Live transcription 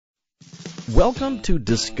Welcome to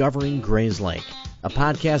Discovering Grays Lake, a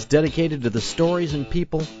podcast dedicated to the stories and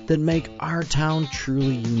people that make our town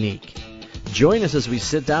truly unique. Join us as we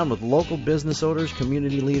sit down with local business owners,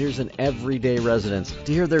 community leaders, and everyday residents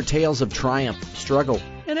to hear their tales of triumph, struggle,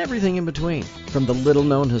 and everything in between. From the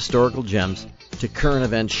little-known historical gems to current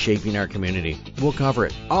events shaping our community, we'll cover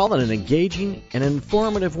it all in an engaging and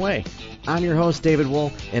informative way. I'm your host, David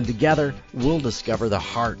Wool, and together we'll discover the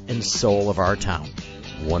heart and soul of our town,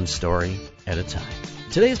 one story at a time.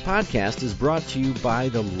 Today's podcast is brought to you by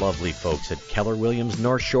the lovely folks at Keller Williams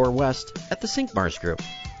North Shore West at the Sinkmars Group.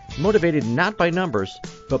 Motivated not by numbers,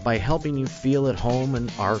 but by helping you feel at home in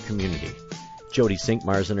our community. Jody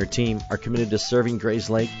Sinkmars and her team are committed to serving Grays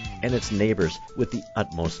Lake and its neighbors with the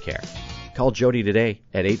utmost care. Call Jody today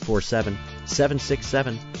at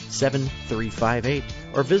 847-767-7358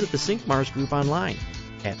 or visit the Sinkmars Group online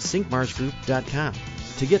at sinkmarsgroup.com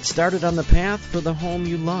to get started on the path for the home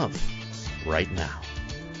you love right now.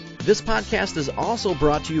 This podcast is also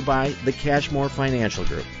brought to you by the Cashmore Financial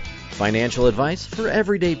Group. Financial advice for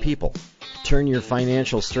everyday people. Turn your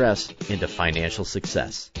financial stress into financial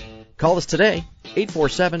success. Call us today,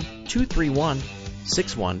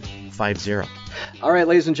 847-231-6150. All right,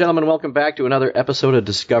 ladies and gentlemen, welcome back to another episode of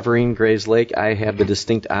Discovering Grays Lake. I have the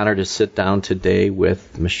distinct honor to sit down today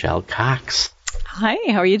with Michelle Cox. Hi,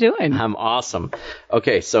 how are you doing? I'm awesome.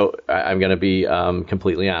 Okay, so I'm going to be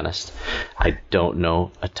completely honest. I don't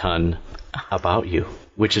know a ton about you,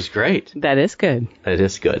 which is great. That is good. It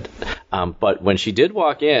is good. But when she did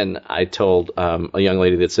walk in, I told a young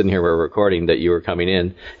lady that's sitting here, we're recording, that you were coming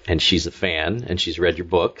in, and she's a fan, and she's read your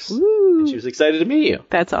books, and she was excited to meet you.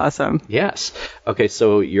 That's awesome. Yes. Okay,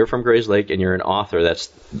 so you're from Grays Lake, and you're an author. Let's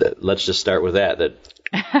just start with that.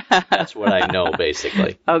 That's what I know,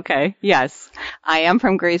 basically. Okay, yes. I am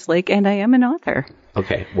from Grays Lake, and I am an author.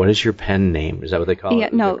 Okay, what is your pen name? Is that what they call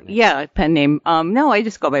it? Pen name. No, I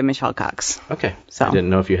just go by Michelle Cox. Okay, so. I didn't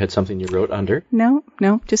know if you had something you wrote under. No,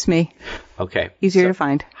 just me. Okay. Easier to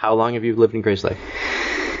find. How long have you lived in Grays Lake?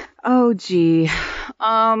 Oh, gee.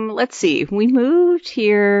 Let's see. We moved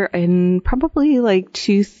here in probably like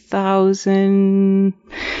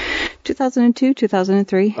 2002,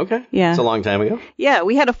 2003. Okay. Yeah. It's a long time ago. Yeah,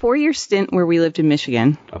 we had a 4-year stint where we lived in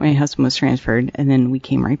Michigan. Okay. My husband was transferred, and then we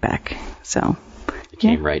came right back. So.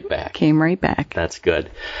 Came right back. Came right back. That's good.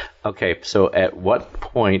 Okay, so at what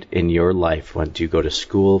point in your life, do you go to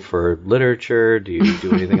school for literature? Do you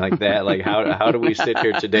do anything like that? Like, how do we sit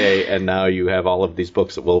here today and now you have all of these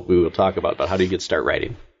books that we will talk about, but how do you start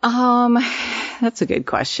writing? That's a good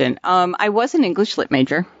question. I was an English lit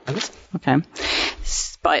major. Okay.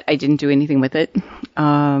 But I didn't do anything with it.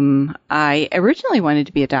 I originally wanted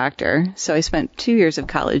to be a doctor, so I spent 2 years of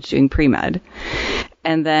college doing pre-med.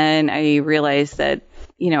 And then I realized that,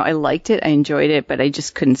 I liked it, I enjoyed it, but I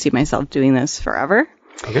just couldn't see myself doing this forever.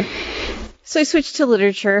 Okay. So I switched to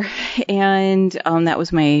literature, and that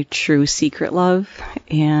was my true secret love.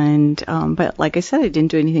 And but like I said, I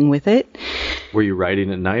didn't do anything with it. Were you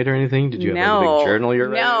writing at night or anything? Did you have a big journal you're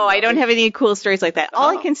writing? No, I don't have any cool stories like that.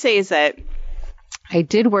 All I can say is that I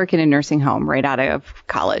did work in a nursing home right out of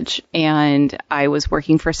college, and I was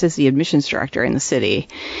working first as the admissions director in the city,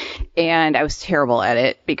 and I was terrible at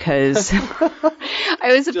it because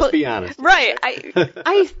I was just be honest, right?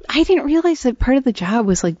 I didn't realize that part of the job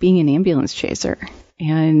was like being an ambulance chaser.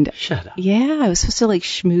 And shut up. Yeah, I was supposed to like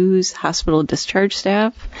schmooze hospital discharge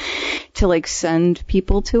staff to like send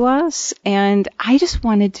people to us. And I just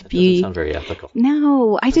wanted to be. Doesn't sound very ethical.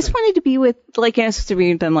 No, I just wanted to be with I was supposed to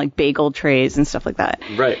be with them like bagel trays and stuff like that.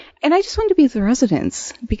 Right. And I just wanted to be with the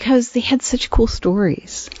residents because they had such cool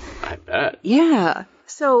stories. I bet. Yeah.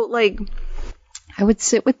 So I would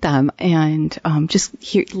sit with them and just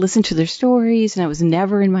listen to their stories, and I was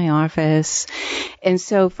never in my office. And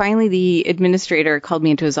so finally the administrator called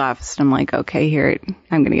me into his office, and I'm like, okay,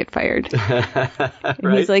 I'm going to get fired.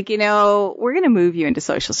 And he's like, we're going to move you into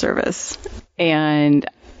social service, and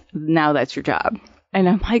now that's your job. And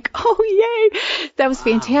I'm like, oh, yay. That was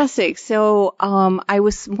fantastic. So one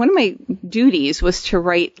of my duties was to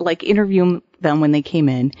write, interview them when they came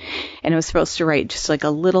in. And I was supposed to write just a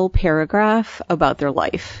little paragraph about their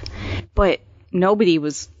life. But nobody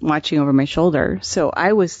was watching over my shoulder. So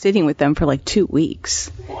I was sitting with them for 2 weeks.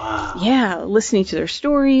 Wow. Yeah, listening to their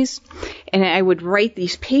stories. And I would write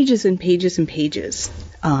these pages and pages and pages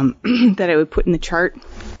that I would put in the chart.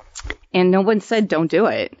 And no one said, don't do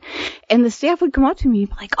it. And the staff would come up to me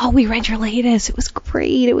like, oh, we read your latest. It was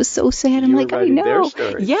great. It was so sad. I'm like, I know. Their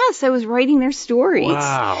stories. Yes, I was writing their stories.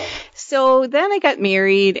 Wow. So then I got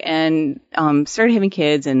married and started having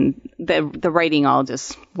kids, and the writing all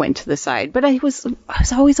just went to the side. But I was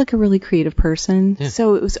always like a really creative person. Yeah.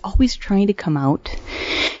 So it was always trying to come out.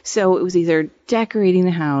 So it was either decorating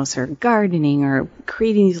the house or gardening or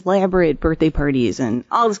creating these elaborate birthday parties and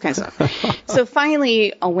all this kind of stuff. So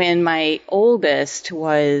finally, when my oldest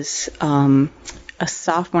was a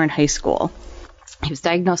sophomore in high school, he was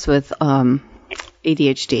diagnosed with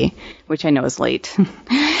ADHD, which I know is late.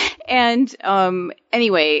 And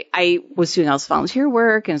anyway, I was doing all this volunteer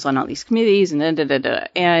work and was on all these committees and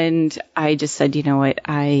and I just said, you know what,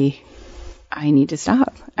 I need to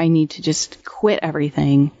stop. I need to just quit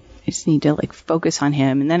everything. I just need to like focus on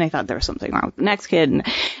him. And then I thought there was something wrong with the next kid. And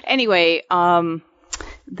anyway,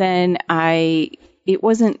 then it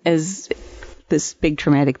wasn't as this big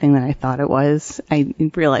traumatic thing that I thought it was. I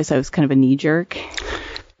realized I was kind of a knee jerk.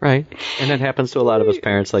 Right. And that happens to a lot of us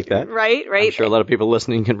parents like that. Right. I'm sure a lot of people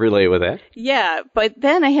listening can relate with that. Yeah. But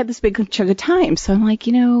then I had this big chunk of time. So I'm like,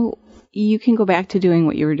 you can go back to doing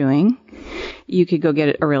what you were doing. You could go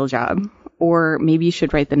get a real job. Or maybe you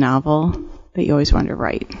should write the novel that you always wanted to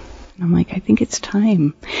write. And I'm like, I think it's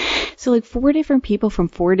time. So like 4 different people from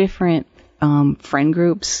 4 different friend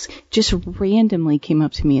groups just randomly came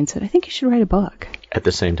up to me and said, I think you should write a book. At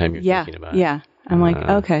the same time you're thinking about it. Yeah. I'm like,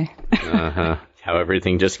 okay. How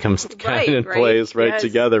everything just comes kind of right, plays right yes.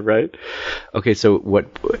 together, right? Okay, so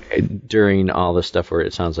during all this stuff where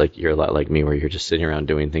it sounds like you're a lot like me, where you're just sitting around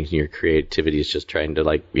doing things and your creativity is just trying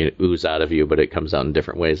to ooze out of you, but it comes out in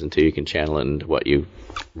different ways until you can channel it into what you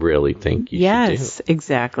really think you should do. Yes,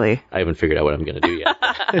 exactly. I haven't figured out what I'm going to do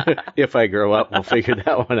yet. If I grow up, we'll figure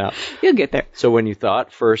that one out. You'll get there. So when you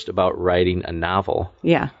thought first about writing a novel,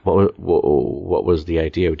 yeah, what was the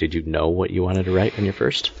idea? Did you know what you wanted to write when you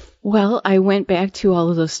first? Well, I went back to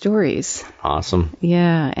all of those stories. Awesome.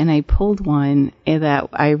 Yeah, and I pulled one that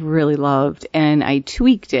I really loved, and I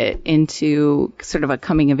tweaked it into sort of a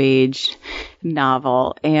coming-of-age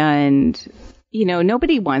novel. And,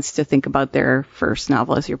 nobody wants to think about their first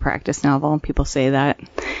novel as your practice novel. People say that.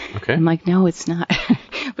 Okay. I'm like, no, it's not.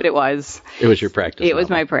 But it was. It was your practice It was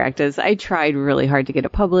my practice. I tried really hard to get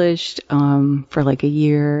it published for like a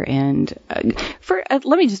year. And let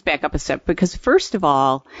me just back up a step, because first of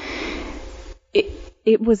all,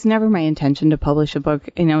 it was never my intention to publish a book.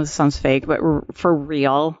 I know it sounds fake, but for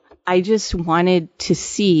real, I just wanted to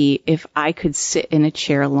see if I could sit in a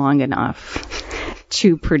chair long enough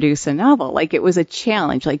to produce a novel. Like, it was a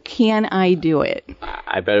challenge. Like, can I do it?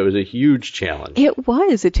 I bet it was a huge challenge. It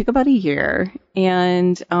was. It took about a year.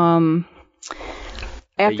 And after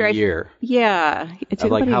a year? Yeah. It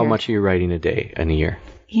took like, about a how year. much are you writing a day in a year?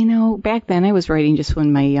 Back then I was writing just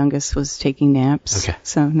when my youngest was taking naps. Okay.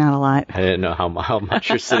 So not a lot. I didn't know how much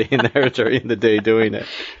you're sitting there during the day doing it.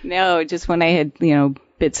 No, just when I had,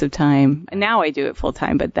 bits of time. And now I do it full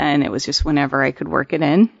time, but then it was just whenever I could work it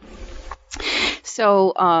in.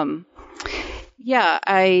 So, yeah,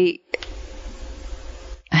 I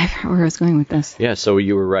forgot where I was going with this. Yeah, so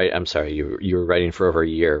you were right. I'm sorry, you were writing for over a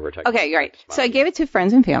year. We're talking. Okay, right. So I gave it to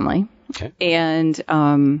friends and family. Okay. And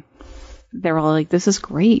they were all like, "This is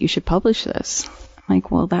great. You should publish this." I'm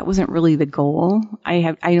like, "Well, that wasn't really the goal.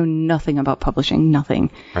 I know nothing about publishing,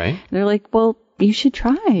 nothing." Right. They're like, "Well, you should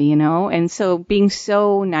try, And so being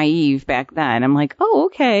so naive back then, I'm like, "Oh,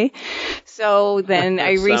 okay." So then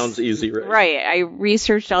sounds easy, right? Right. I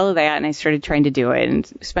researched all of that and I started trying to do it and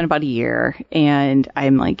spent about a year. And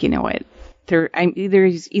I'm like, you know what?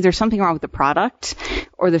 There's either something wrong with the product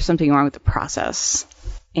or there's something wrong with the process.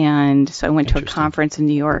 And so I went to a conference in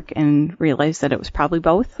New York and realized that it was probably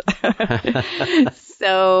both.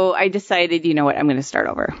 So I decided, you know what, I'm going to start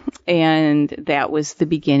over. And that was the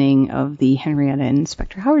beginning of the Henrietta and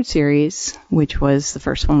Inspector Howard series, which was the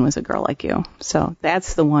first one was A Girl Like You. So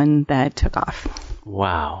that's the one that took off.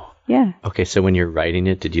 Wow. Yeah. Okay, so when you're writing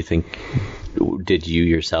it, did you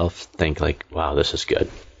yourself think like, wow, this is good?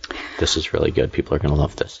 This is really good. People are going to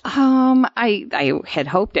love this. I had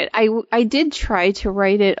hoped it. I did try to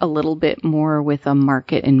write it a little bit more with a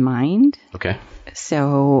market in mind. Okay.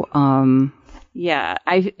 So, yeah,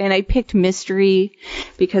 I picked mystery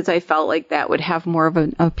because I felt like that would have more of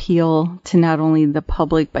an appeal to not only the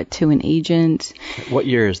public, but to an agent. What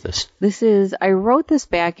year is this? I wrote this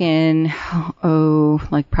back in,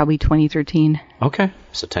 probably 2013. Okay.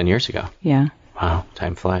 So 10 years ago. Yeah. Wow.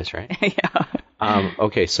 Time flies, right? Yeah.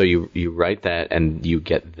 Okay, so you write that and you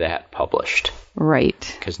get that published.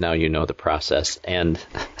 Right. Because now you know the process and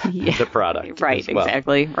the product. Right, as well.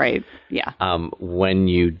 Exactly. Right. Yeah. When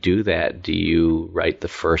you do that, do you write the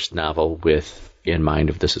first novel in mind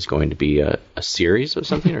if this is going to be a series of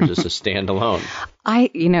something or just a standalone?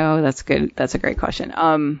 That's good. That's a great question.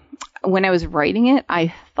 when I was writing it,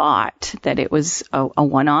 I thought that it was a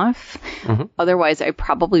one-off. Mm-hmm. Otherwise, I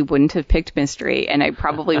probably wouldn't have picked mystery, and I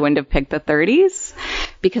probably wouldn't have picked the 30s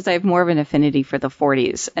because I have more of an affinity for the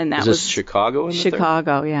 40s. And that was Chicago in the 30s?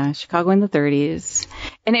 Chicago, yeah. Chicago in the 30s.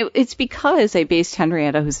 And it's because I based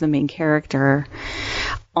Henrietta, who's the main character,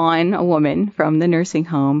 on a woman from the nursing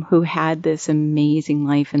home who had this amazing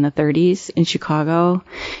life in the 30s in Chicago.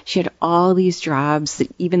 She had all these jobs, that,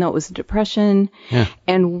 even though it was a depression. Yeah.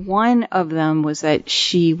 And one of them was that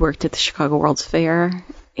she worked at the Chicago World's Fair,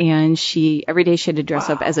 and every day she had to dress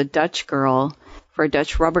up as a Dutch girl for a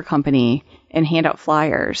Dutch rubber company and hand out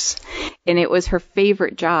flyers. And it was her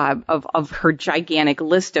favorite job of her gigantic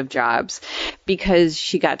list of jobs because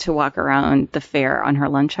she got to walk around the fair on her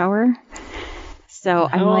lunch hour. So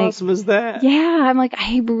How awesome is that? Yeah, I'm like,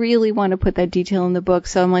 I really want to put that detail in the book.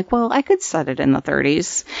 So I'm like, well, I could set it in the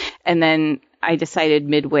 30s. And then I decided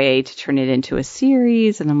midway to turn it into a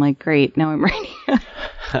series. And I'm like, great, now I'm writing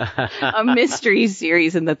a mystery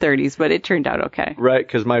series in the 30s. But it turned out okay. Right,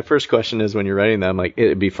 because my first question is when you're writing that, I'm like,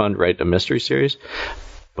 it'd be fun to write a mystery series.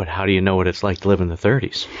 But how do you know what it's like to live in the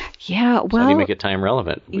 30s? Yeah, well... So how do you make it time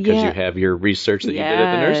relevant? Because you have your research that you did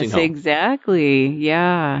at the nursing home. Yes, exactly.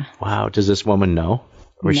 Yeah. Wow. Does this woman know?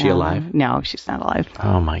 Or is she alive? No, she's not alive.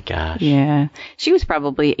 Oh, my gosh. Yeah. She was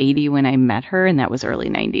probably 80 when I met her, and that was early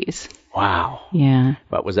 90s. Wow. Yeah.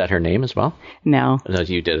 But was that her name as well? No. No,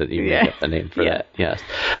 you did it. You made up the name for that. Yes.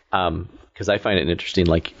 Because I find it interesting,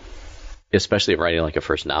 like, especially writing like a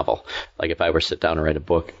first novel. Like if I were to sit down and write a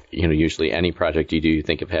book, usually any project you do, you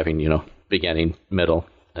think of having, beginning, middle,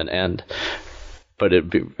 and end. But it'd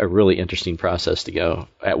be a really interesting process to go,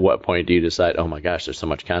 at what point do you decide, oh my gosh, there's so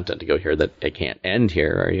much content to go here that it can't end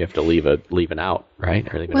here, or you have to leave an out, right?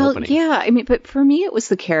 Or leave an opening. Yeah, but for me, it was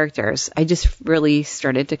the characters. I just really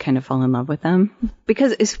started to kind of fall in love with them.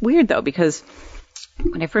 Because it's weird though, because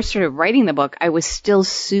when I first started writing the book, I was still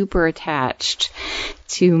super attached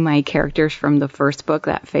to my characters from the first book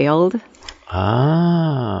that failed.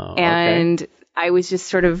 Oh, okay. And I was just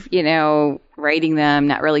sort of, writing them,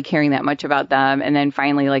 not really caring that much about them. And then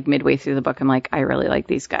finally, like midway through the book, I'm like, I really like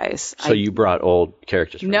these guys. So you brought old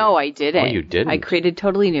characters from No, I didn't. Oh, you didn't? I created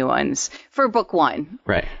totally new ones for book one.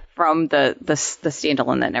 Right. From the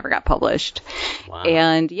standalone that never got published. Wow.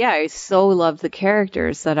 And yeah, I so loved the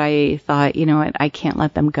characters that I thought, you know what, I can't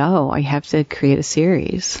let them go. I have to create a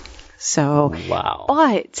series. So, wow.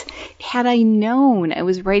 But had I known I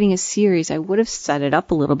was writing a series, I would have set it up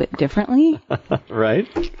a little bit differently. Right.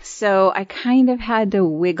 So I kind of had to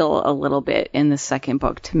wiggle a little bit in the second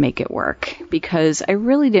book to make it work because I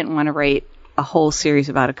really didn't want to write a whole series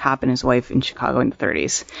about a cop and his wife in Chicago in the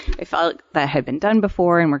 30s. I felt that had been done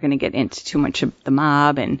before, and we're going to get into too much of the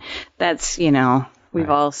mob, and that's, we've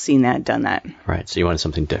all seen that, done that. Right, so you wanted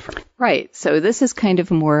something different. Right, so this is kind of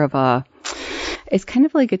more of it's kind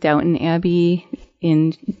of like a Downton Abbey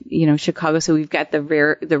in, Chicago. So we've got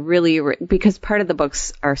because part of the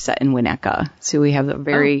books are set in Winnetka. So we have the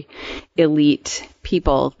very elite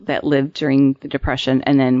people that lived during the Depression,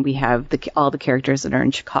 and then we have all the characters that are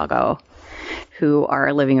in Chicago who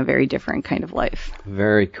are living a very different kind of life.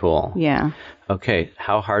 Very cool. Yeah. Okay.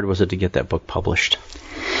 How hard was it to get that book published?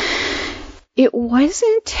 It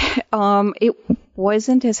wasn't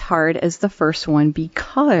as hard as the first one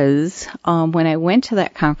because when I went to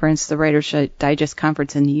that conference, the Writer's Digest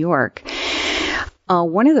conference in New York,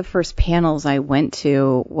 one of the first panels I went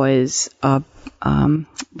to was run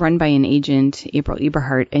by an agent, April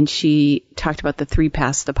Eberhardt, and she talked about the 3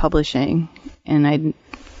 paths to publishing, and I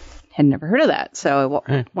had never heard of that. So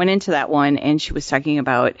I went into that one, and she was talking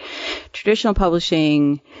about traditional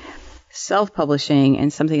publishing, self-publishing,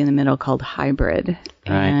 and something in the middle called hybrid.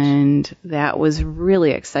 Right. And that was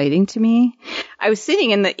really exciting to me. I was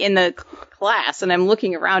sitting in the class, and I'm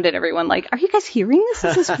looking around at everyone like, are you guys hearing this?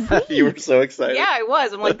 This is great. You were so excited. Yeah, I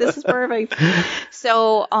was. I'm like, this is perfect.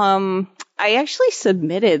 So I actually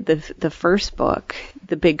submitted the first book,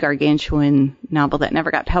 the big gargantuan novel that never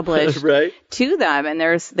got published, right, to them. And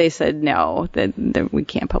they said, no, that we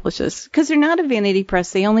can't publish this. Because they're not a vanity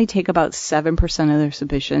press. They only take about 7% of their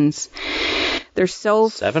submissions. They're so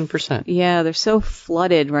 7%. Yeah, they're so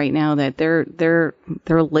flooded right now that their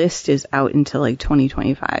list is out until like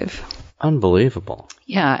 2025. Unbelievable.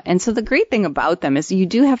 Yeah, and so the great thing about them is you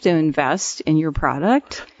do have to invest in your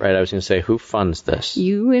product. Right, I was going to say, who funds this?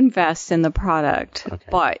 You invest in the product,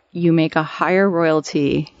 but you make a higher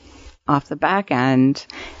royalty off the back end.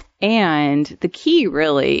 And the key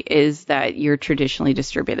really is that you're traditionally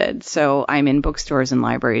distributed. So I'm in bookstores and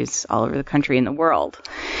libraries all over the country and the world.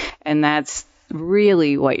 And that's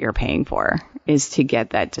really what you're paying for, is to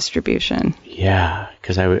get that distribution. Yeah,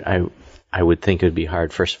 because I I would think it would be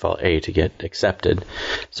hard, first of all, to get accepted.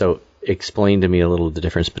 So explain to me a little the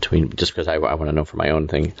difference between, just because I want to know for my own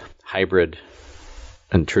thing, hybrid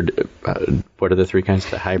and what are the three kinds?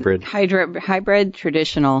 The hybrid,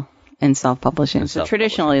 traditional, and self-publishing. So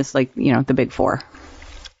traditional is like, the big four.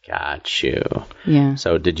 Got you. Yeah.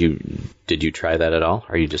 So did you try that at all?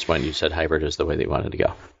 Or you just went, you said hybrid is the way that you wanted to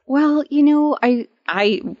go? Well,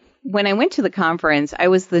 I when I went to the conference, I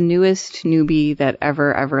was the newest newbie that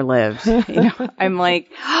ever lived. I'm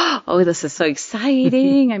like, oh, this is so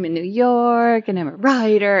exciting. I'm in New York and I'm a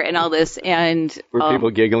writer and all this. And were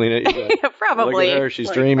people giggling at you? Yeah, probably. Look at her,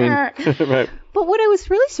 she's dreaming. Right. But what I was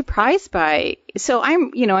really surprised by, so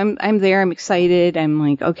I'm there, I'm excited, I'm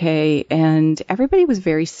like, okay, and everybody was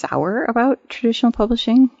very sour about traditional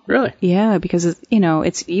publishing. Really? Yeah, because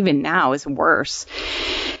it's even now it's worse.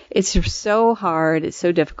 It's so hard, it's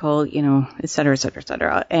so difficult, et cetera, et cetera, et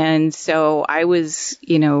cetera. And so I was,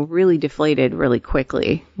 really deflated really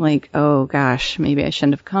quickly. Like, oh gosh, maybe I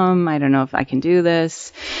shouldn't have come. I don't know if I can do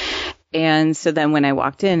this. And so then when I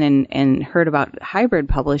walked in and heard about hybrid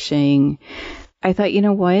publishing, I thought, you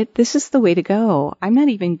know what? This is the way to go. I'm not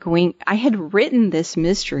even going. I had written this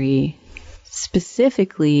mystery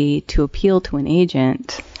specifically to appeal to an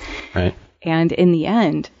agent. Right. And in the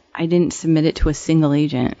end, I didn't submit it to a single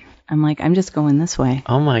agent. I'm like, I'm just going this way.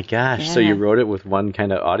 Oh my gosh. Yeah. So you wrote it with one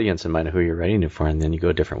kind of audience in mind of who you're writing it for, and then you go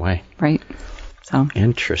a different way. Right. So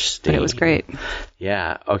interesting. But it was great.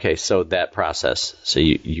 Yeah. Okay. So that process. So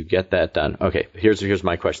you get that done. Okay. Here's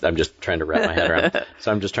my question. I'm just trying to wrap my head around.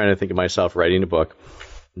 So I'm just trying to think of myself writing a book,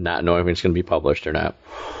 not knowing if it's going to be published or not.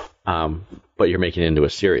 But you're making it into a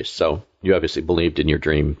series. So you obviously believed in your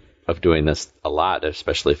dream of doing this a lot,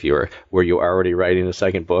 especially if were you already writing a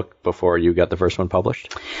second book before you got the first one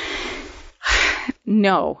published?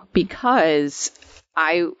 No, because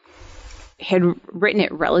I had written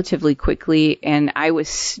it relatively quickly, and I was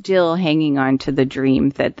still hanging on to the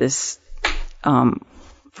dream that this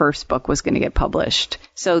first book was going to get published.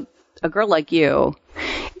 So A Girl Like You,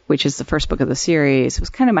 which is the first book of the series, was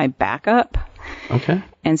kind of my backup. Okay.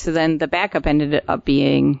 And so then the backup ended up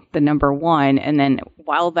being the number one. And then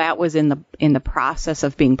while that was in the process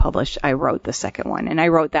of being published, I wrote the second one. And I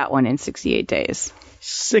wrote that one in 68 days.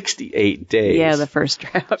 68 days. Yeah, the first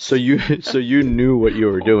draft. So you knew what you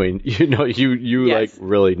were doing. You yes. Like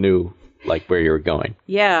really knew like where you were going.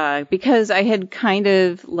 Yeah, because I had kind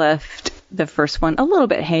of left the first one a little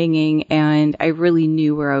bit hanging, and I really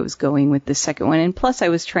knew where I was going with the second one. And plus I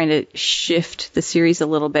was trying to shift the series a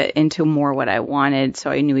little bit into more what I wanted, so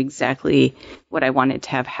I knew exactly what I wanted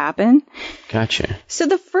to have happen. Gotcha. So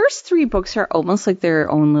the first three books are almost like their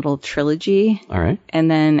own little trilogy. All right. And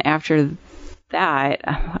then after that,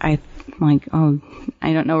 I'm like, oh,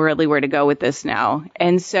 I don't know really where to go with this now.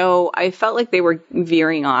 And so I felt like they were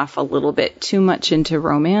veering off a little bit too much into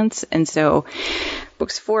romance. And so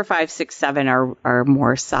books 4, 5, 6, 7 are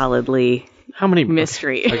more solidly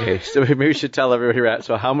mystery. Okay, so maybe we should tell everybody where at.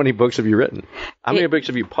 So how many books have you written? How many books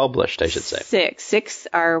have you published, I should say? 6. 6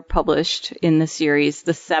 are published in the series.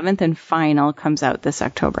 The 7th and final comes out this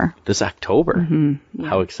October. This October? Mm-hmm. Yeah.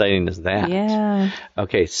 How exciting is that? Yeah.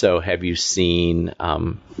 Okay, so have you seen,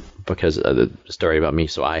 because of the story about me,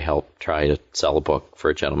 so I helped try to sell a book for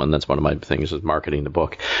a gentleman. That's one of my things, is marketing the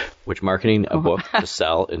book, which marketing a book to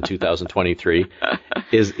sell in 2023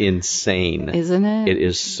 is insane. Isn't it? It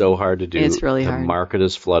is so hard to do. It's really hard. The market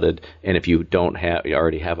is flooded, and if you you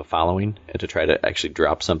already have a following, and to try to actually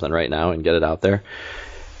drop something right now and get it out there,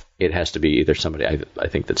 it has to be either somebody I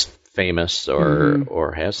think that's famous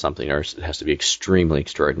or has something, or it has to be extremely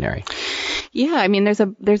extraordinary. Yeah, I mean,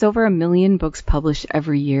 there's over 1 million books published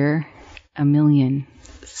every year. 1 million.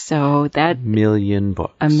 So that 1 million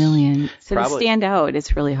books. 1 million. So probably, to stand out,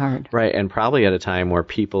 it's really hard. Right, and probably at a time where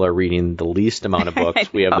people are reading the least amount of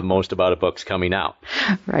books, we have the most amount of books coming out.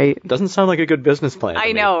 Right. Doesn't sound like a good business plan.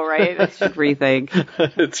 I know, right? I should rethink.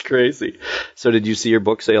 It's crazy. So did you see your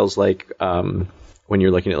book sales like when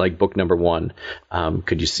you're looking at like book number 1,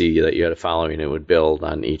 could you see that you had a following and it would build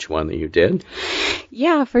on each one that you did?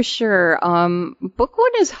 Yeah, for sure. Book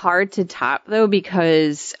 1 is hard to top though,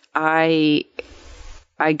 because I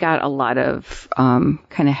got a lot of kind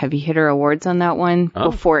of heavy hitter awards on that one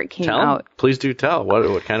before it came out. Please do tell.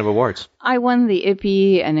 What kind of awards? I won the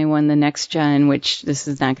IPPY and I won the Next Gen, which this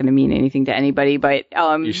is not going to mean anything to anybody, but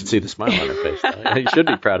you should see the smile on her face. You should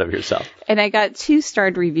be proud of yourself. And I got 2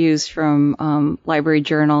 starred reviews from Library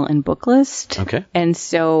Journal and Booklist. Okay. And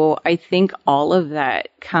so I think all of that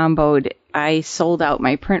comboed. I sold out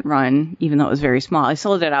my print run, even though it was very small. I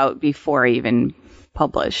sold it out before I even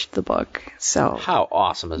published the book. So how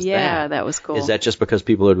awesome is that? Yeah, that was cool. Is that just because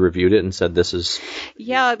people had reviewed it and said this is...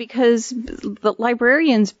 Yeah, because the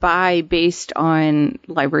librarians buy based on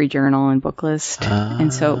Library Journal and Booklist.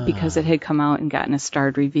 And so because it had come out and gotten a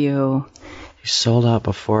starred review... You sold out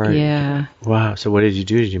before? Yeah. Wow. So what did you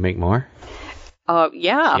do? Did you make more?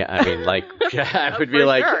 Yeah. Yeah, I mean, I would be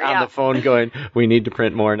like on the phone going, we need to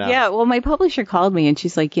print more now. Yeah, well, my publisher called me and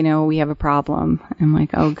she's like, we have a problem. I'm like,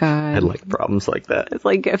 oh, God. I like problems like that. It's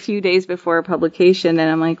like a few days before publication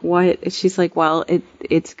and I'm like, what? She's like, well,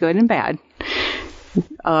 it's good and bad.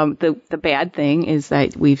 The bad thing is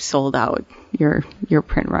that we've sold out your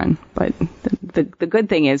print run, but the good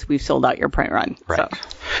thing is we've sold out your print run. Right. So.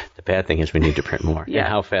 The bad thing is we need to print more. Yeah. And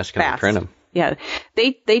how fast can we print them? Yeah,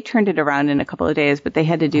 they turned it around in a couple of days, but they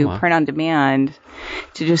had to do print on demand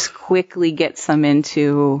to just quickly get some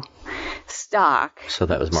into stock. So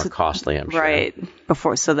that was more costly, I'm sure. Right,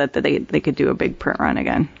 so that they could do a big print run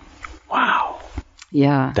again. Wow.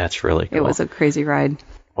 Yeah. That's really cool. It was a crazy ride.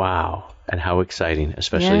 Wow. And how exciting,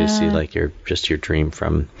 especially to see like your dream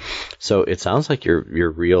from. So it sounds like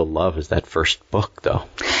your real love is that first book, though.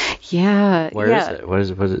 Yeah. Where is it? What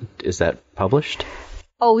is it? Is that published?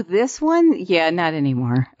 Oh, this one? Yeah, not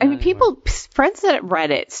anymore. I mean, friends that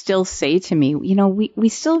read it still say to me, we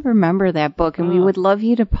still remember that book and we would love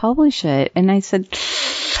you to publish it. And I said,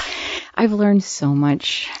 I've learned so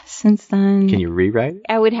much since then. Can you rewrite it?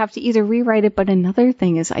 I would have to either rewrite it, but another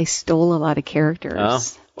thing is I stole a lot of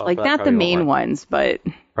characters. Oh, well, not the main ones, but...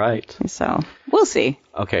 Right. So, we'll see.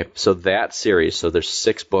 Okay, so that series, so there's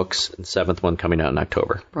 6 books and 7th one coming out in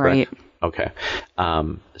October. Right. Correct? Okay.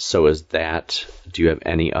 So is that, do you have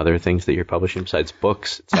any other things that you're publishing besides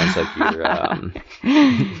books? It sounds like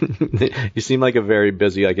you're, you seem like a very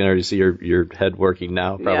busy, I can already see your head working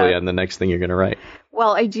now, probably on the next thing you're going to write.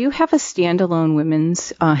 Well, I do have a standalone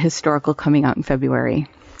women's historical coming out in February.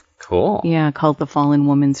 Cool. Yeah, called The Fallen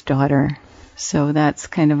Woman's Daughter. So that's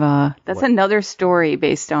kind of another story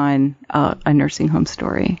based on a nursing home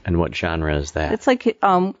story. And what genre is that? It's like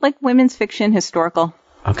women's fiction, historical.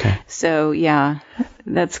 Okay. So yeah,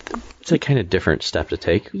 it's a kind of different step to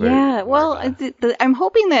take. Yeah. Well, I'm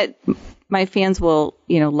hoping that my fans will,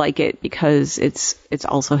 like it because it's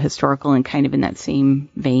also historical and kind of in that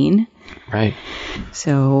same vein. Right.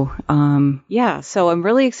 So, so I'm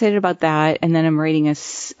really excited about that. And then I'm writing a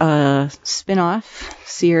spin-off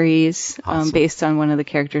series based on one of the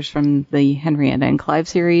characters from the Henrietta and Clive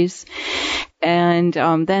series. And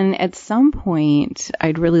then at some point,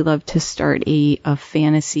 I'd really love to start a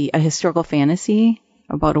historical fantasy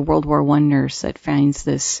about a World War I nurse that finds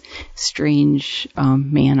this strange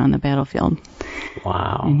man on the battlefield.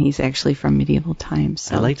 Wow. And he's actually from medieval times.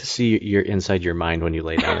 So. I like to see your inside your mind when you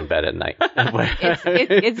lay down in bed at night.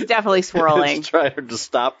 It's definitely swirling. It's hard to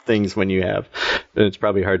stop things when you have. And it's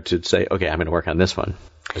probably hard to say, okay, I'm going to work on this one.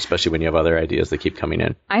 Especially when you have other ideas that keep coming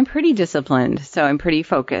in. I'm pretty disciplined, so I'm pretty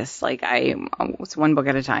focused. Like it's one book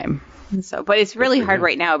at a time. So, but it's really hard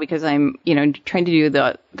right now because I'm, trying to do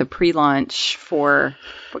the pre-launch for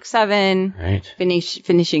book 7. Right.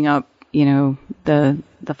 Finishing up,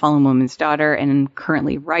 the Fallen Woman's Daughter, and I'm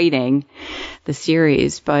currently writing the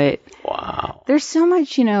series. But wow, there's so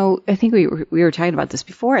much, I think we were talking about this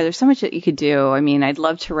before. There's so much that you could do. I mean, I'd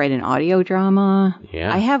love to write an audio drama.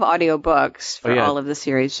 Yeah. I have audio books for all of the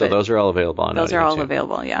series. So those are all available on those audio are all too.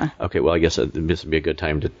 Available, yeah. Okay, well, I guess this would be a good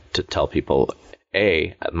time to tell people,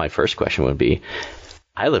 my first question would be,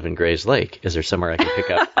 I live in Grays Lake. Is there somewhere I can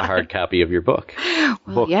pick up a hard copy of your book?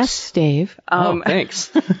 Well, yes, Dave.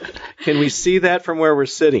 Thanks. Can we see that from where we're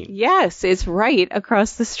sitting? Yes, it's right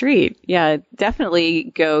across the street. Yeah, definitely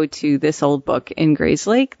go to This Old Book in Grays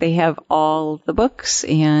Lake. They have all the books,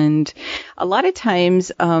 and a lot of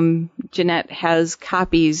times Jeanette has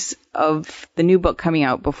copies of the new book coming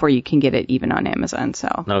out before you can get it even on Amazon.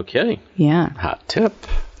 So no kidding. Yeah. Hot tip.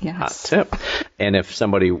 Yes. Hot tip. And if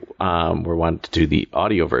somebody were wanting to do the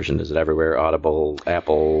audio version, is it everywhere? Audible,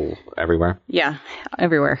 Apple, everywhere? Yeah,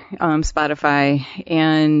 everywhere. Spotify.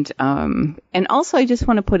 And also I just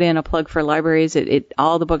want to put in a plug for libraries.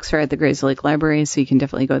 All the books are at the Grays Lake Library, so you can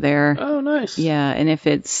definitely go there. Oh, nice. Yeah, and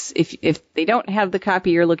if they don't have the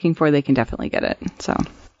copy you're looking for, they can definitely get it. So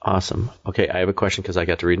awesome. Okay, I have a question because I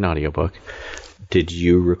got to read an audiobook. Did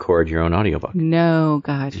you record your own audiobook? No,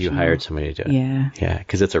 gosh. You hired somebody to do it? Yeah. Yeah,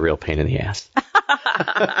 because it's a real pain in the ass.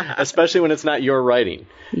 Especially when it's not your writing.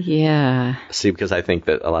 Yeah. See, because I think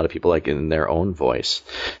that a lot of people like it in their own voice.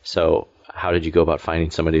 So how did you go about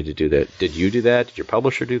finding somebody to do that? Did you do that? Did your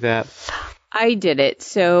publisher do that? I did it.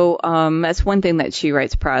 So that's one thing that She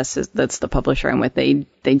Writes Press, that's the publisher I'm with. They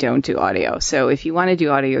don't do audio. So if you want to do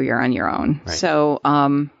audio, you're on your own. Right. So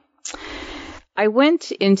I went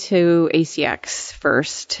into ACX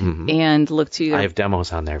first and looked through. I have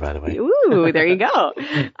demos on there, by the way. Ooh, there you go.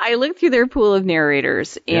 I looked through their pool of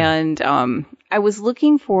narrators, and I was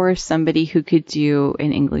looking for somebody who could do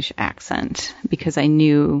an English accent because I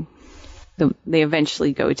knew they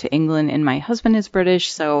eventually go to England, and my husband is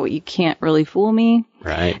British, so you can't really fool me.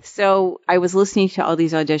 Right. So I was listening to all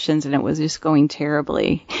these auditions, and it was just going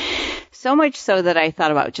terribly. So much so that I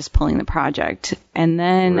thought about just pulling the project. And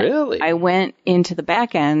then I went into the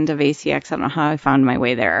back end of ACX. I don't know how I found my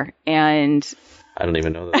way there. And I don't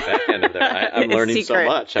even know the back end of that. I'm learning so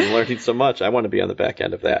much. I want to be on the back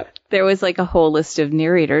end of that. There was like a whole list of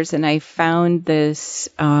narrators, and I found this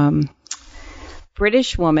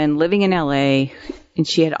British woman living in LA, and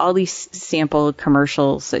she had all these sample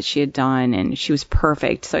commercials that she had done, and she was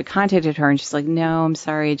perfect. So I contacted her, and she's like, no, I'm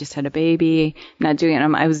sorry, I just had a baby. I'm not doing it.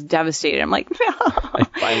 I was devastated. I'm like, no. I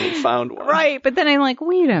finally found one. Right. But then I'm like,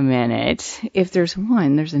 wait a minute. If there's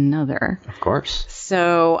one, there's another. Of course.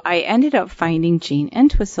 So I ended up finding Jane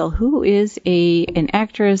Entwistle, who is an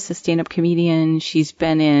actress, a stand-up comedian. She's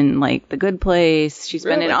been in, like, The Good Place. She's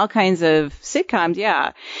been in all kinds of sitcoms.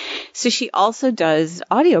 Yeah. So she also does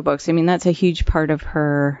audiobooks. I mean, that's a huge part of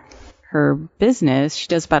her business. She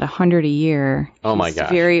does about 100 a year. Oh my gosh.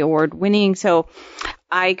 Very award-winning. So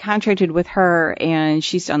I contracted with her, and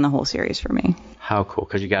she's done the whole series for me. How cool.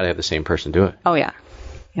 Because you got to have the same person do it. Oh, yeah.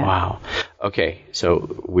 Wow. Okay.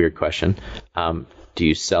 So, weird question. Do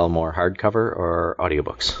you sell more hardcover or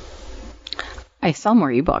audiobooks? I sell more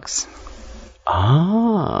ebooks.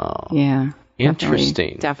 Oh. Yeah.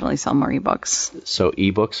 Interesting. Definitely sell more ebooks. So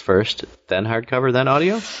ebooks first, then hardcover, then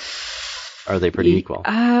audio? Are they pretty equal?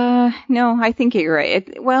 No, I think you're right.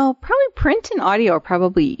 Probably print and audio are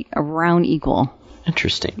probably around equal.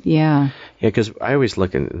 Interesting. Yeah. Yeah, because I always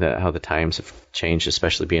look at how the times have changed,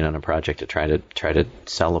 especially being on a project to try to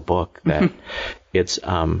sell a book. That it's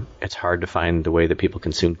hard to find the way that people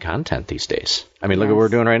consume content these days. I mean, look at what we're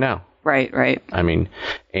doing right now. Right. I mean,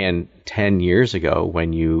 and 10 years ago,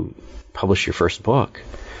 when you published your first book,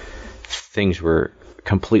 things were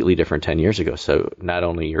completely different 10 years ago. So not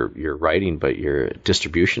only your writing, but your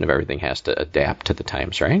distribution of everything has to adapt to the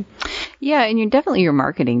times, right? Yeah, and your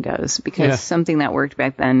marketing does, because something that worked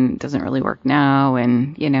back then doesn't really work now.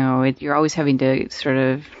 And, you're always having to sort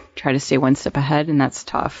of try to stay one step ahead, and that's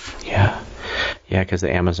tough. Yeah, because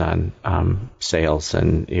the Amazon sales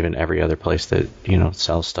and even every other place that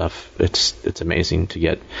sells stuff, it's amazing to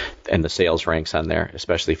get, and the sales ranks on there,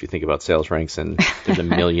 especially if you think about sales ranks, and there's a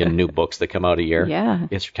million new books that come out a year. Yeah,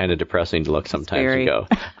 it's kind of depressing to look sometimes and go,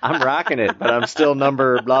 I'm rocking it, but I'm still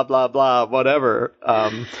number blah blah blah whatever.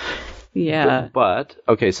 Yeah. But,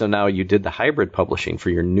 okay, so now you did the hybrid publishing for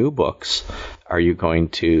your new books. Are you going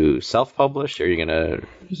to self-publish? Are you going to...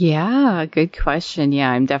 Yeah, good question.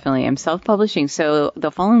 Yeah, I'm self-publishing. So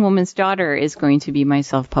The Fallen Woman's Daughter is going to be my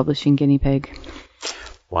self-publishing guinea pig.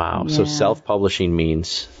 Wow. Yeah. So self-publishing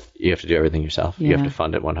means you have to do everything yourself. Yeah. You have to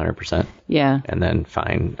fund it 100%. Yeah. And then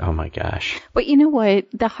oh my gosh. But you know what?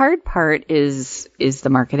 The hard part is the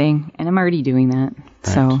marketing, and I'm already doing that. Right.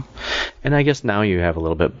 So. And I guess now you have a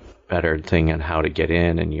little bit better thing on how to get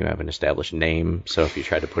in, and you have an established name. So if you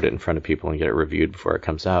try to put it in front of people and get it reviewed before it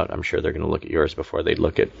comes out, I'm sure they're going to look at yours before they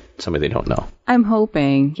look at somebody they don't know. I'm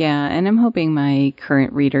hoping, and I'm hoping my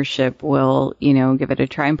current readership will, give it a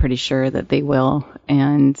try. I'm pretty sure that they will.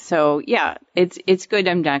 And so, it's good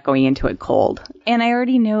I'm not going into it cold. And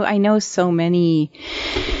I know so many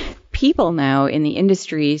people now in the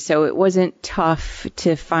industry, so it wasn't tough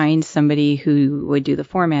to find somebody who would do the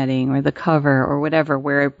formatting or the cover or whatever,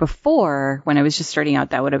 where before, when I was just starting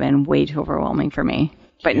out, that would have been way too overwhelming for me.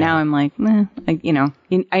 But now I'm like,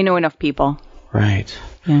 I know enough people. Right.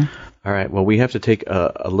 Yeah. All right. Well, we have to take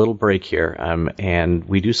a little break here, and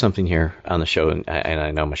we do something here on the show, and I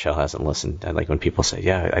know Michelle hasn't listened. I like when people say,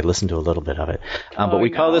 I listened to a little bit of it. But we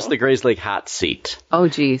call this the Grays Lake Hot Seat. Oh,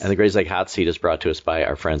 geez. And the Grays Lake Hot Seat is brought to us by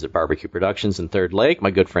our friends at Barbecue Productions in Third Lake, my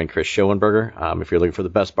good friend Chris Schoenberger. If you're looking for the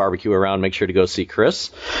best barbecue around, make sure to go see Chris.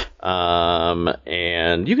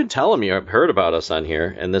 And you can tell him you've heard about us on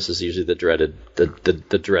here, and this is usually the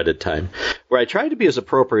dreaded time, where I tried to be as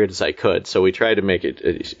appropriate as I could, so we try to make it,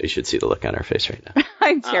 you should see the look on our face right now.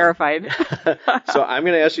 I'm terrified. So I'm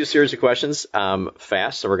going to ask you a series of questions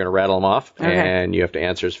fast, so we're going to rattle them off, and you have to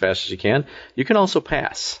answer as fast as you can. You can also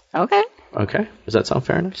pass. Okay. Does that sound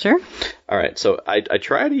fair enough? Sure. All right. So I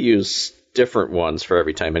try to use different ones for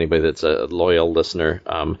every time, anybody that's a loyal listener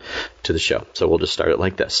to the show. So we'll just start it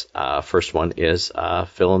like this. First one is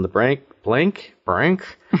fill in the blank.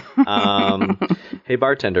 Hey,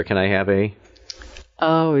 bartender, can I have a...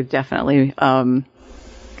 Oh, definitely.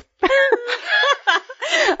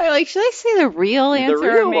 I like, should I say the real answer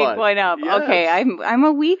real or make one up? Yes. Okay, I'm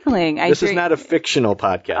a weakling. This is not a fictional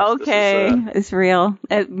podcast. Okay, it's real.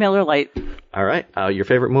 Miller Lite. All right. Your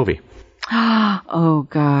favorite movie? Oh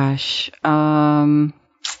gosh.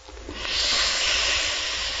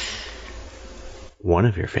 One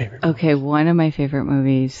of your favorite. Okay, one of my favorite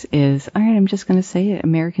movies is, all right, I'm just going to say it,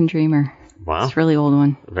 American Dreamer. Wow. It's a really old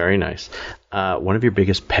one. Very nice. One of your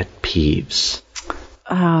biggest pet peeves?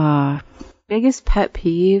 Biggest pet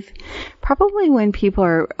peeve? Probably when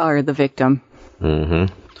people are the victim.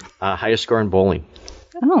 Mm-hmm. Highest score in bowling?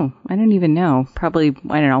 Oh, I don't even know. Probably,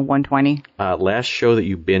 I don't know, 120. Last show that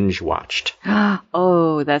you binge watched?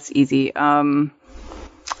 Oh, that's easy.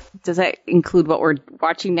 Does that include what we're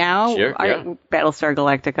watching now? Sure, yeah. Battlestar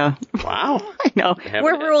Galactica. Wow. I know.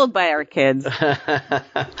 We're ruled by our kids.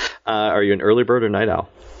 Are you an early bird or night owl?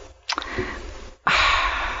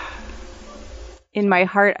 In my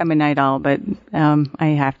heart, I'm a night owl, but I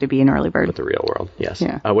have to be an early bird. With the real world, yes.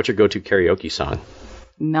 Yeah. What's your go-to karaoke song?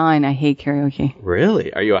 None. I hate karaoke.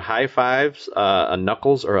 Really? Are you a high fives, a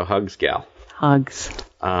knuckles, or a hugs gal? Hugs.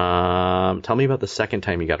 Tell me about the second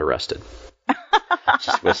time you got arrested.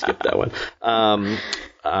 Just we'll skip that one.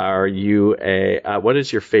 Are you what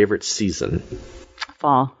is your favorite season?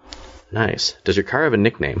 Fall. Nice. Does your car have a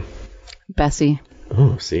nickname? Bessie.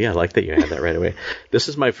 Oh, see, I like that you had that right away. This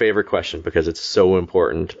is my favorite question because it's so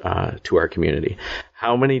important to our community.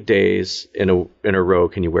 How many days in a row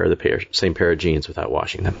can you wear the same pair of jeans without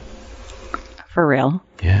washing them? For real?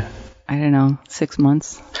 Yeah. I don't know, 6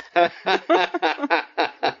 months.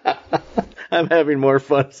 I'm having more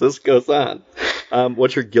fun as this goes on.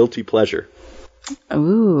 What's your guilty pleasure?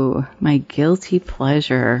 Ooh, my guilty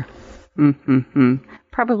pleasure.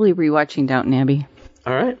 Probably rewatching Downton Abbey.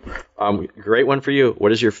 All right. Great one for you.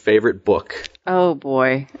 What is your favorite book? Oh,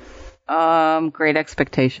 boy. Great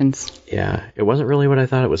Expectations. Yeah, it wasn't really what I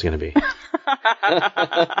thought it was going to be.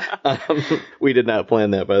 We did not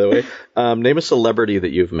plan that, by the way. Name a celebrity that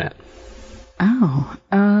you've met. Oh,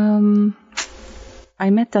 I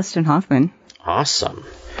met Dustin Hoffman. Awesome.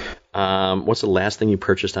 What's the last thing you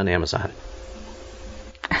purchased on Amazon?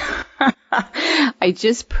 I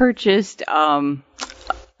just purchased an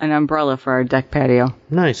umbrella for our deck patio.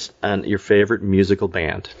 Nice. And your favorite musical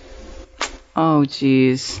band? Oh,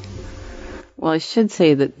 geez. Well, I should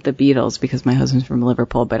say that the Beatles because my husband's from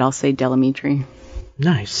Liverpool, but I'll say Delamitri.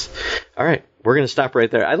 Nice. All right. We're going to stop right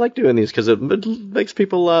there. I like doing these because it makes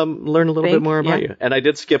people learn a little bit more about you. And I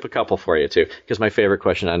did skip a couple for you, too, because my favorite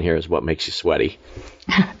question on here is what makes you sweaty?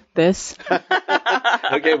 This.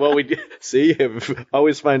 Okay, well, see,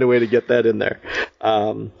 always find a way to get that in there.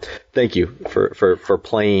 Thank you for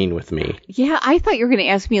playing with me. Yeah, I thought you were going to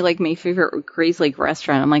ask me, like, my favorite Grays Lake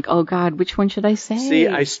restaurant. I'm like, oh, God, which one should I say? See,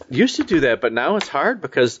 I used to do that, but now it's hard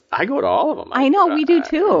because I go to all of them. I know, we do,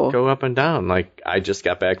 too. I go up and down. Like, I just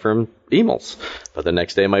got back from Emil's, but the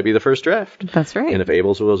next day might be the first draft. That's right. And if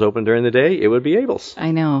Abel's was open during the day, it would be Abel's.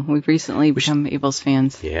 I know. We've recently become Abel's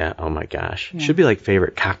fans. Yeah. Oh, my gosh. Yeah. Should be like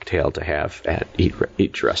favorite cocktail to have at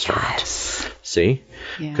each restaurant. Yes. See?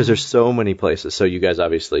 Because there's so many places. So you guys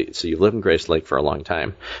obviously, you live in Grace Lake for a long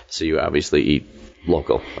time. So you obviously eat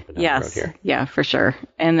local up and down the road here. Yeah, for sure.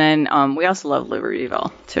 And then we also love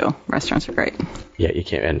Libertyville, too. Restaurants are great. Yeah, you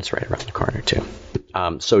can't, and it's right around the corner, too.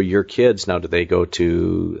 So your kids, now, do they go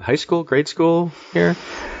to high school, grade school here?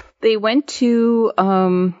 They went to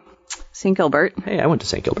St. Gilbert. Hey, I went to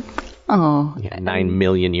St. Gilbert. Oh. Yeah, 9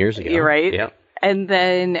 million years ago. You're right. Yeah. And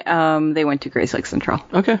then they went to Grace Lake Central.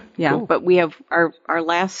 Okay. Yeah, cool. But we have our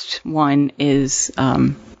last one is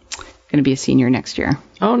going to be a senior next year.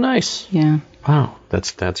 Oh, nice. Yeah. Wow,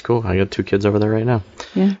 that's cool. I got 2 kids over there right now.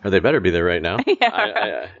 Yeah. Or they better be there right now.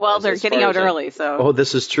 Yeah. Well, they're getting out early, so. Oh,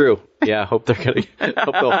 this is true. Yeah, hope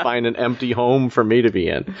they'll find an empty home for me to be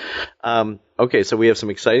in. Okay, so we have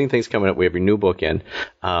some exciting things coming up. We have your new book in,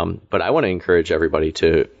 but I want to encourage everybody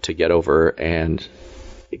to get over and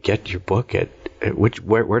get your book at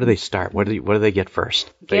where do they start? What do they get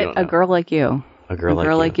first? Get A Girl Like You. A Girl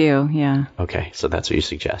Like You, yeah. Okay, so that's what you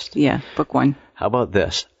suggest. Yeah, book 1. How about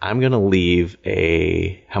this? I'm going to leave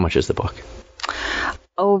how much is the book?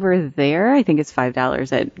 Over there, I think it's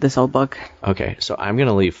 $5 at this old book. Okay, so I'm going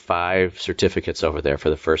to leave 5 certificates over there for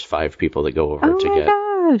the first 5 people that go over to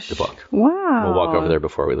get the book. Wow. We'll walk over there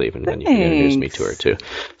before we leave, and then you can introduce me to her, too.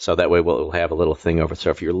 So that way we'll have a little thing over. So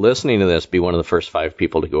if you're listening to this, be one of the first 5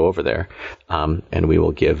 people to go over there, and we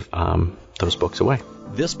will give those books away.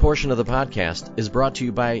 This portion of the podcast is brought to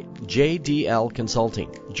you by JDL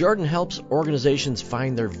Consulting. Jordan helps organizations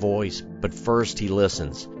find their voice, but first he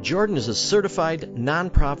listens. Jordan is a certified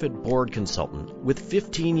nonprofit board consultant with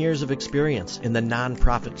 15 years of experience in the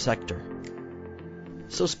nonprofit sector.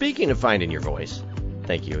 So speaking of finding your voice,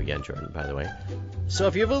 thank you again, Jordan, by the way. So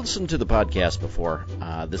if you've listened to the podcast before,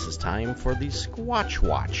 this is time for the Squatch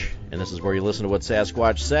Watch. And this is where you listen to what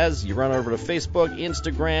Sasquatch says. You run over to Facebook,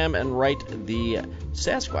 Instagram, and write the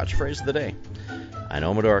Sasquatch phrase of the day. I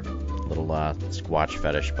know I'm a dork, little Squatch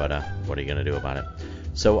fetish, but what are you going to do about it?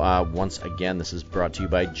 So once again, this is brought to you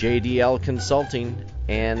by JDL Consulting.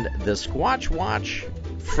 And the Squatch Watch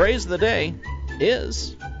phrase of the day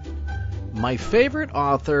is... My favorite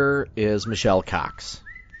author is Michelle Cox.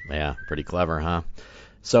 Yeah, pretty clever, huh?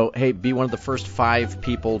 So, hey, be one of the first 5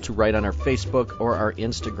 people to write on our Facebook or our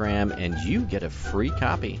Instagram, and you get a free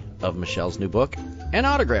copy of Michelle's new book, and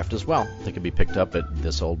autographed as well. That can be picked up at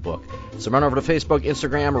This Old Book. So run over to Facebook,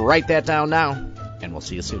 Instagram, write that down now, and we'll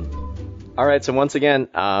see you soon. All right, so once again,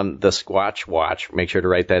 the Squatch Watch. Make sure to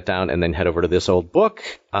write that down, and then head over to This Old Book,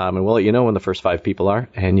 and we'll let you know when the first 5 people are,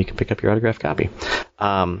 and you can pick up your autographed copy.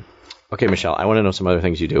 Okay, Michelle, I want to know some other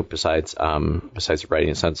things you do besides writing.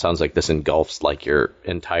 It sounds like this engulfs like your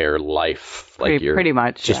entire life. Like you're pretty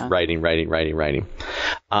much just writing.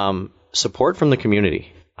 Support from the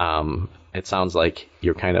community. It sounds like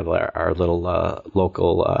you're kind of our little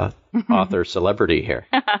local author celebrity here.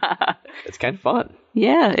 It's kind of fun.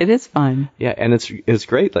 Yeah, it is fun. Yeah, and it's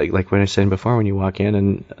great. Like what I was saying before, when you walk in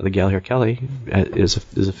and the gal here, Kelly, is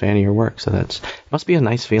a fan of your work. So it must be a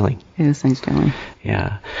nice feeling. It is nice feeling.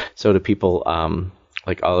 Yeah. So do people,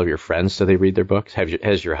 like all of your friends, do they read their books?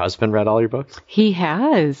 Has your husband read all your books? He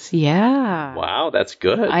has, yeah. Wow, that's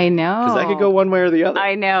good. I know. Because that could go one way or the other.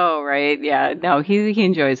 I know, right? Yeah. No, he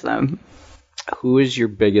enjoys them. Who is your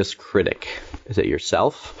biggest critic? Is it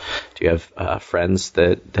yourself? Do you have friends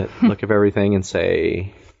that look at everything and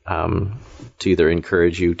say, to either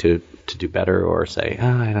encourage you to do better or say,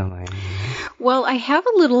 I don't like it? Well, I have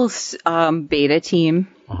a little beta team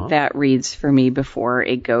that reads for me before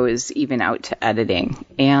it goes even out to editing.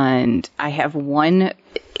 And I have one,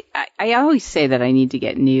 I always say that I need to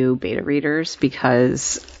get new beta readers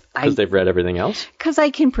because they've read everything else? Because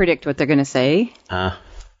I can predict what they're going to say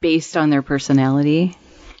based on their personality.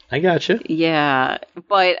 I gotcha. Yeah,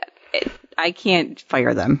 but I can't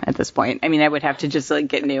fire them at this point. I mean, I would have to just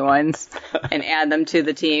get new ones and add them to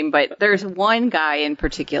the team. But there's one guy in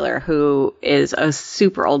particular who is a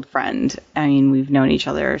super old friend. I mean, we've known each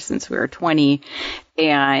other since we were 20,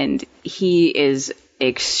 and he is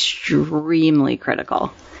extremely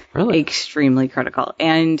critical. Really? Extremely critical.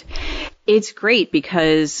 And it's great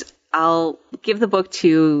because I'll give the book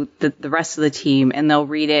to the rest of the team, and they'll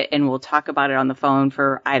read it, and we'll talk about it on the phone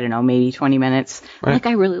for, I don't know, maybe 20 minutes. Right.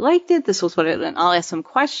 I really liked it. This was what it, and I'll ask some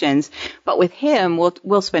questions. But with him,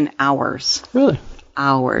 we'll spend hours. Really?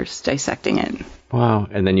 Hours dissecting it. Wow.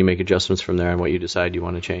 And then you make adjustments from there on what you decide you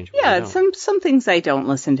want to change. Yeah, some things I don't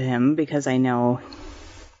listen to him because I know.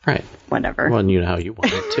 Right. Whatever. Well, and you know how you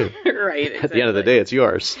want it, too. Right. Exactly. At the end of the day, it's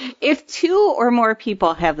yours. If 2 or more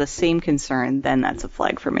people have the same concern, then that's a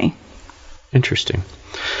flag for me. Interesting.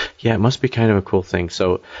 Yeah, it must be kind of a cool thing.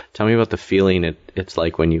 So tell me about the feeling it's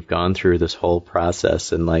like when you've gone through this whole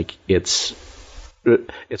process and it's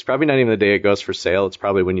probably not even the day it goes for sale. It's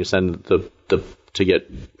probably when you send the to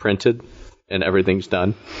get printed and everything's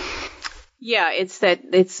done. Yeah, it's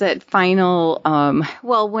that final,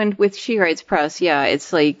 when with She Writes Press, yeah,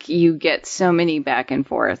 it's like you get so many back and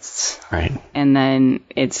forths. Right. And then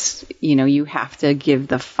it's, you have to give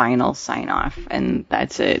the final sign off and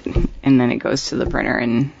that's it. And then it goes to the printer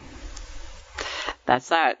and that's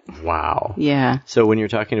that. Wow. Yeah. So when you're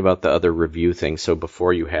talking about the other review thing, so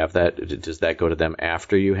before you have that, does that go to them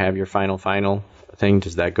after you have your final thing?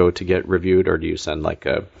 Does that go to get reviewed, or do you send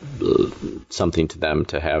something to them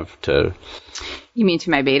to have to? You mean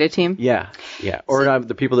to my beta team? Yeah. Or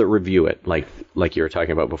the people that review it, like you were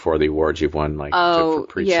talking about before the awards you've won, for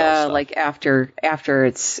pre-sale stuff. Like after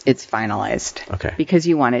it's finalized. Okay. Because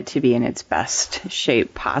you want it to be in its best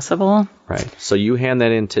shape possible. Right. So you hand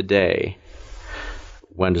that in today.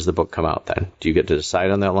 When does the book come out then? Do you get to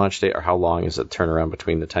decide on that launch date, or how long is the turnaround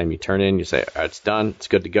between the time you turn in, you say, it's done, it's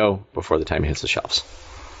good to go, before the time it hits the shelves?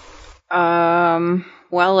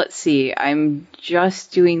 Well, let's see. I'm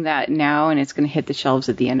just doing that now, and it's going to hit the shelves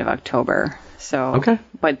at the end of October. So, okay.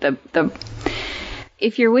 But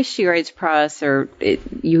if you're with She Writes Press,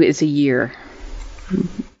 it's a year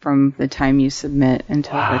from the time you submit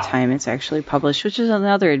until the time it's actually published, which is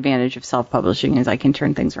another advantage of self-publishing, is I can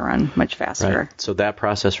turn things around much faster. Right. So that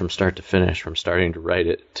process from start to finish, from starting to write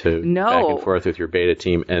it to back and forth with your beta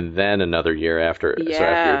team, and then another year after. Yeah. So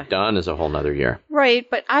after you're done is a whole nother year. Right.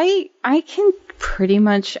 But I can pretty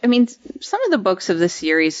much, some of the books of the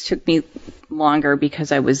series took me longer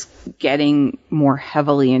because I was getting more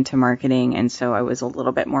heavily into marketing, and so I was a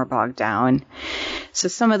little bit more bogged down. So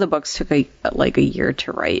some of the books took a year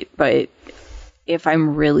to write, but if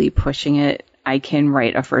I'm really pushing it, I can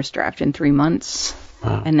write a first draft in 3 months.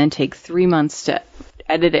 Wow. And then take 3 months to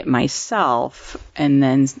edit it myself, and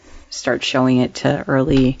then start showing it to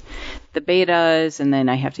the betas, and then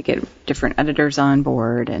I have to get different editors on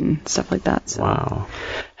board and stuff like that. So. Wow.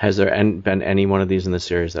 Has there been any one of these in the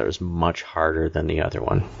series that was much harder than the other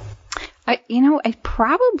one? I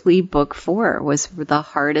probably book 4 was the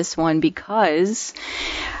hardest one because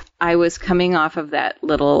I was coming off of that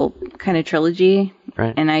little kind of trilogy,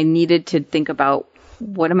 right, and I needed to think about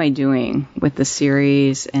what am I doing with the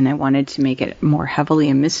series, and I wanted to make it more heavily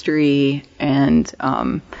a mystery, and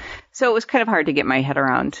so it was kind of hard to get my head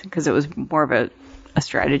around because it was more of a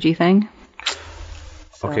strategy thing.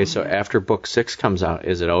 Okay, so after book 6 comes out,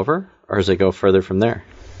 is it over, or does it go further from there?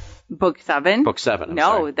 Book 7? Book 7,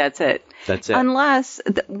 No, sorry. that's it. That's it. Unless,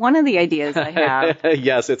 one of the ideas I have...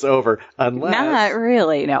 Yes, it's over. Unless... Not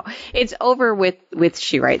really, no. It's over with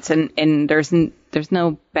She Writes, and there's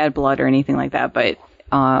no bad blood or anything like that, but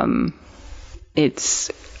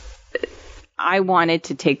I wanted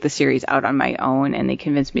to take the series out on my own, and they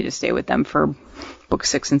convinced me to stay with them for book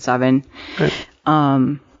 6 and 7. Right.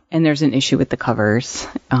 And there's an issue with the covers,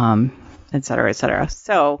 et cetera, et cetera.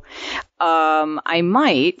 So I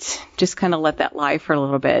might just kind of let that lie for a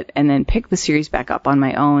little bit and then pick the series back up on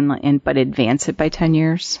my own, but advance it by 10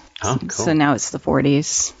 years. Oh, cool. So now it's the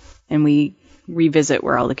 40s, and we revisit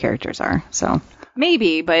where all the characters are. So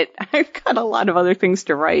maybe, but I've got a lot of other things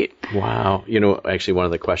to write. Wow. Actually, one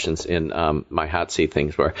of the questions in my hot seat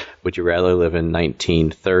things were, would you rather live in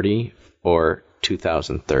 1930 or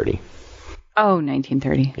 2030? Oh,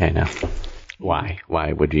 1930. I know. Why?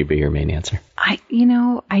 Why would you be your main answer? I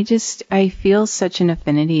feel such an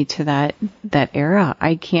affinity to that era.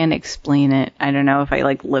 I can't explain it. I don't know if I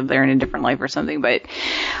lived there in a different life or something, but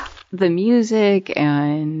the music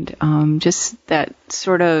and just that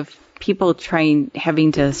sort of people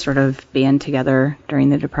having to sort of band together during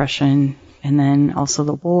the Depression, and then also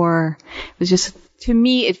the war. It was just, to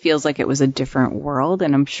me, it feels like it was a different world,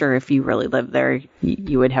 and I'm sure if you really lived there,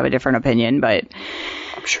 you would have a different opinion, but...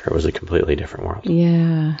 I'm sure it was a completely different world.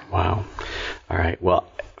 Yeah. Wow. All right. Well,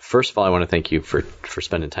 first of all, I want to thank you for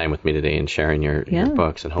spending time with me today and sharing your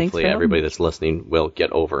books, and hopefully everybody that's listening will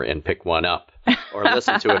get over and pick one up or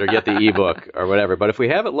listen to it or get the ebook or whatever. But if we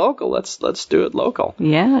have it local, let's do it local.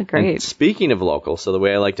 Yeah, great. And speaking of local, so the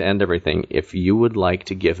way I like to end everything, if you would like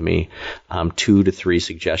to give me 2 to 3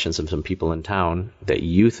 suggestions of some people in town that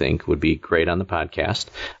you think would be great on the podcast,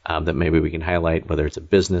 that maybe we can highlight, whether it's a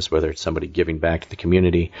business, whether it's somebody giving back to the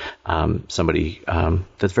community, somebody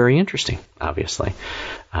that's very interesting, obviously.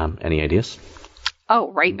 Any ideas?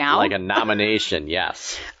 Oh, right now? Like a nomination,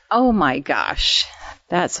 yes. Oh, my gosh.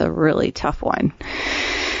 That's a really tough one.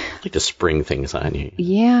 I like to spring things on you.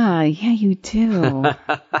 Yeah, you do.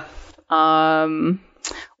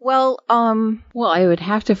 Well, I would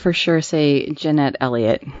have to for sure say Jeanette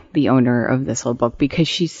Elliott, the owner of this whole book, because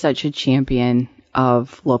she's such a champion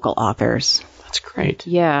of local authors. That's great.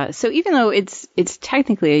 Yeah. So even though it's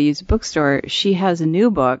technically a used bookstore, she has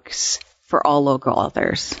new books for all local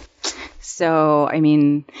authors. So, I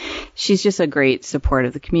mean, she's just a great support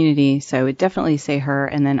of the community. So I would definitely say her.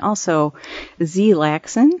 And then also Z.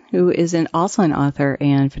 Laxon, who is also an author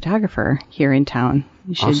and photographer here in town.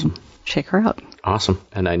 You should check her out. Awesome.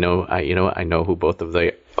 And I know who both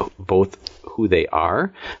who they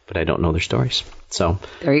are, but I don't know their stories. So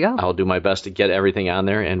there you go. I'll do my best to get everything on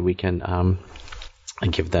there, and we can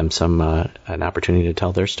give them an opportunity to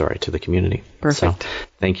tell their story to the community. Perfect. So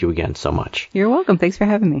thank you again so much. You're welcome. Thanks for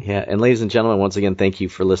having me. Yeah, and ladies and gentlemen, once again, thank you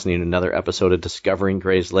for listening to another episode of Discovering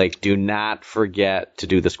Grays Lake. Do not forget to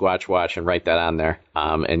do the Squatch Watch and write that on there,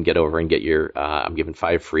 and get over and get your, I'm giving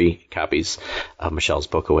 5 free copies of Michelle's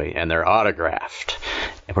book away, and they're autographed.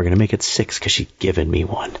 And we're going to make it 6 because she's given me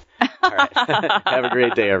one. All right. Have a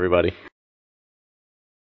great day, everybody.